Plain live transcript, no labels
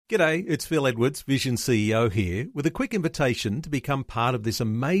G'day, it's Phil Edwards, Vision CEO here, with a quick invitation to become part of this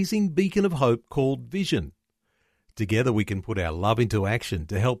amazing beacon of hope called Vision. Together we can put our love into action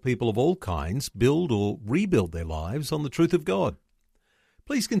to help people of all kinds build or rebuild their lives on the truth of God.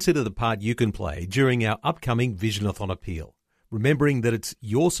 Please consider the part you can play during our upcoming Visionathon appeal, remembering that it's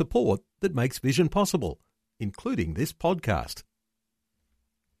your support that makes Vision possible, including this podcast.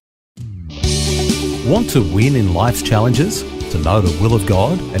 Want to win in life's challenges? To know the will of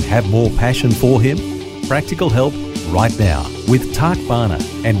God and have more passion for Him? Practical help right now with Tak Bhana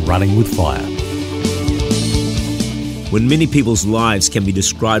and Running with Fire. When many people's lives can be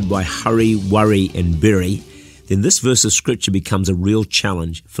described by hurry, worry, and bury, then this verse of Scripture becomes a real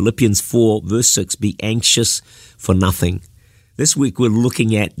challenge. Philippians 4, verse 6, be anxious for nothing. This week we're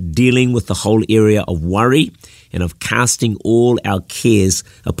looking at dealing with the whole area of worry and of casting all our cares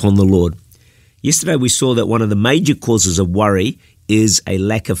upon the Lord. Yesterday we saw that one of the major causes of worry is a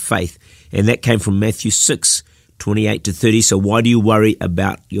lack of faith, and that came from Matthew 6, 28 to 30. So why do you worry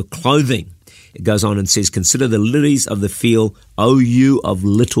about your clothing? It goes on and says, consider the lilies of the field, O you of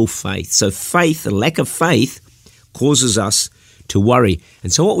little faith. So faith, a lack of faith, causes us to worry.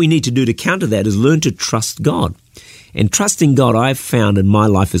 And so what we need to do to counter that is learn to trust God. And trusting God, I've found in my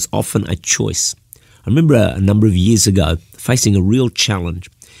life, is often a choice. I remember a number of years ago facing a real challenge.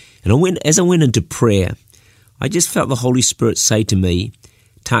 And as I went into prayer, I just felt the Holy Spirit say to me,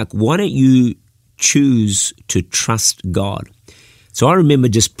 Tak, why don't you choose to trust God? So I remember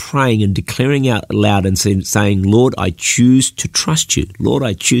just praying and declaring out loud and saying, Lord, I choose to trust you. Lord,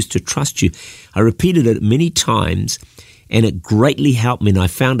 I choose to trust you. I repeated it many times, and it greatly helped me. And I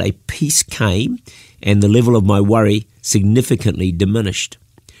found a peace came, and the level of my worry significantly diminished.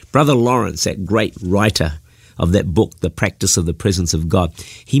 Brother Lawrence, that great writer of that book, The Practice of the Presence of God,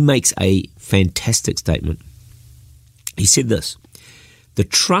 he makes a fantastic statement. He said this, the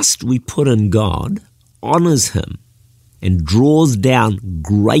trust we put in God honors Him and draws down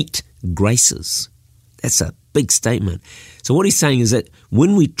great graces. That's a big statement. So what he's saying is that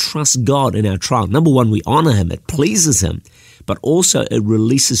when we trust God in our trial, number one, we honor Him, it pleases Him, but also it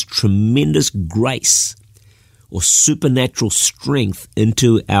releases tremendous grace or supernatural strength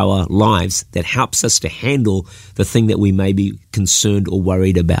into our lives that helps us to handle the thing that we may be concerned or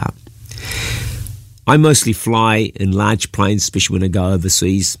worried about. I mostly fly in large planes, especially when I go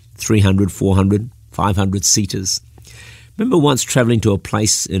overseas, 300, 400, 500 seaters. Remember once traveling to a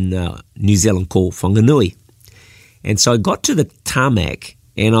place in New Zealand called Whanganui. And so I got to the tarmac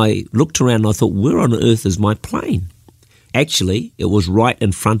and I looked around and I thought, where on earth is my plane? Actually, it was right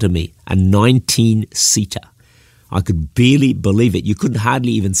in front of me, a 19-seater. I could barely believe it. You couldn't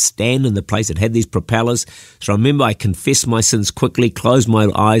hardly even stand in the place. It had these propellers. So I remember I confessed my sins quickly, closed my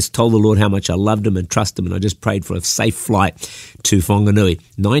eyes, told the Lord how much I loved Him and trusted Him, and I just prayed for a safe flight to Whanganui.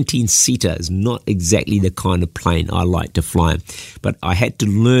 19-seater is not exactly the kind of plane I like to fly in. But I had to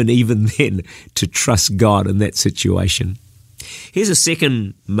learn even then to trust God in that situation. Here's a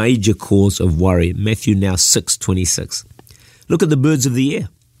second major cause of worry, Matthew now 6:26. Look at the birds of the air.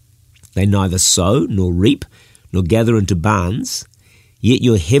 They neither sow nor reap, nor gather into barns, yet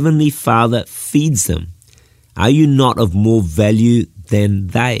your heavenly Father feeds them. Are you not of more value than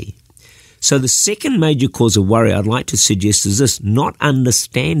they? So the second major cause of worry I'd like to suggest is this, not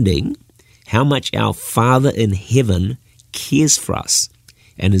understanding how much our Father in heaven cares for us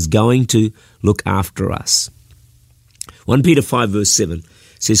and is going to look after us. 1 Peter 5 verse 7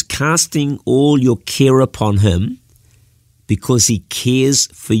 says, casting all your care upon Him, because He cares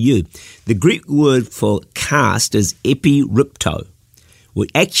for you. The Greek word for cast is epiripto, which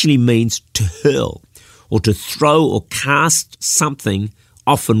actually means to hurl or to throw or cast something,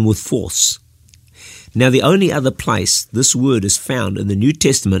 often with force. Now the only other place this word is found in the New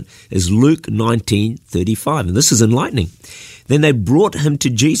Testament is Luke 19:35, and this is enlightening. Then they brought Him to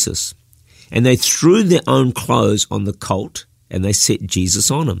Jesus, and they threw their own clothes on the colt, and they set Jesus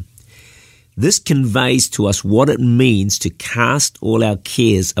on Him. This conveys to us what it means to cast all our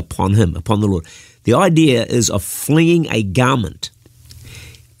cares upon Him, upon the Lord. The idea is of flinging a garment,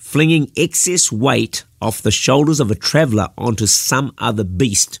 flinging excess weight off the shoulders of a traveler onto some other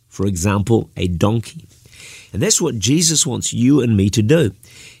beast, for example, a donkey. And that's what Jesus wants you and me to do.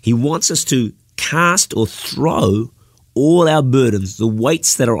 He wants us to cast or throw all our burdens, the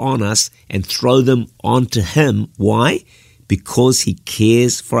weights that are on us, and throw them onto Him. Why? Because He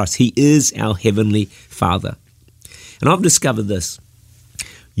cares for us. He is our Heavenly Father. And I've discovered this.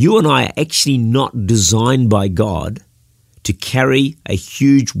 You and I are actually not designed by God to carry a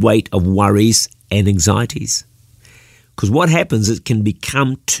huge weight of worries and anxieties. Because what happens, it can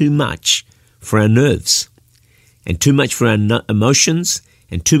become too much for our nerves and too much for our emotions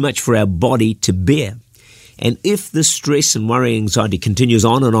and too much for our body to bear. And if this stress and worry and anxiety continues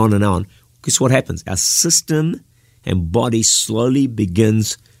on and on and on, guess what happens? Our system and body slowly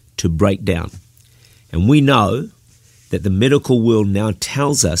begins to break down. And we know that the medical world now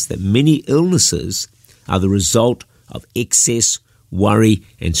tells us that many illnesses are the result of excess worry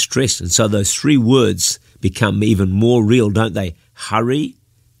and stress. And so those three words become even more real, don't they? Hurry,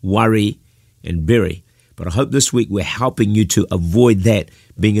 worry, and bury. But I hope this week we're helping you to avoid that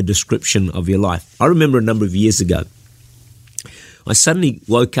being a description of your life. I remember a number of years ago, I suddenly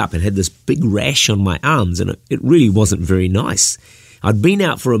woke up and had this big rash on my arms, and it really wasn't very nice. I'd been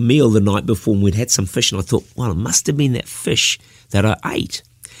out for a meal the night before and we'd had some fish, and I thought, well, it must have been that fish that I ate.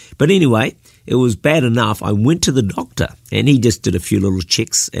 But anyway, it was bad enough. I went to the doctor and he just did a few little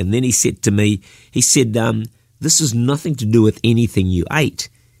checks, and then he said to me, this is nothing to do with anything you ate.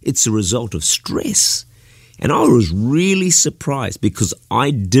 It's a result of stress. And I was really surprised because I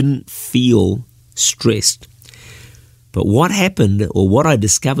didn't feel stressed. But what happened, or what I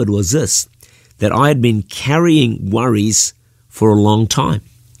discovered, was this, that I had been carrying worries for a long time.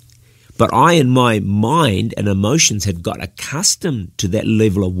 But I, in my mind and emotions, had got accustomed to that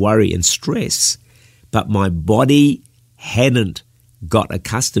level of worry and stress, but my body hadn't got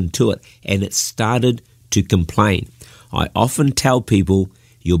accustomed to it, and it started to complain. I often tell people,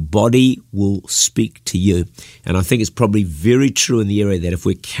 your body will speak to you. And I think it's probably very true in the area that if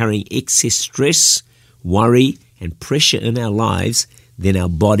we're carrying excess stress, worry, and pressure in our lives, then our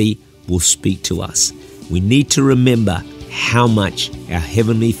body will speak to us. We need to remember how much our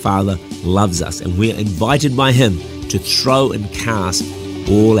Heavenly Father loves us, and we are invited by Him to throw and cast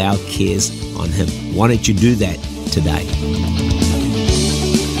all our cares on Him. Why don't you do that today?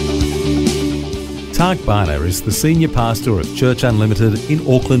 Tak Bhana is the Senior Pastor of Church Unlimited in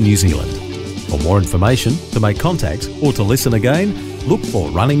Auckland, New Zealand. For more information, to make contact, or to listen again, look for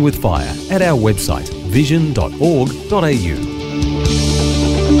Running with Fire at our website, vision.org.au.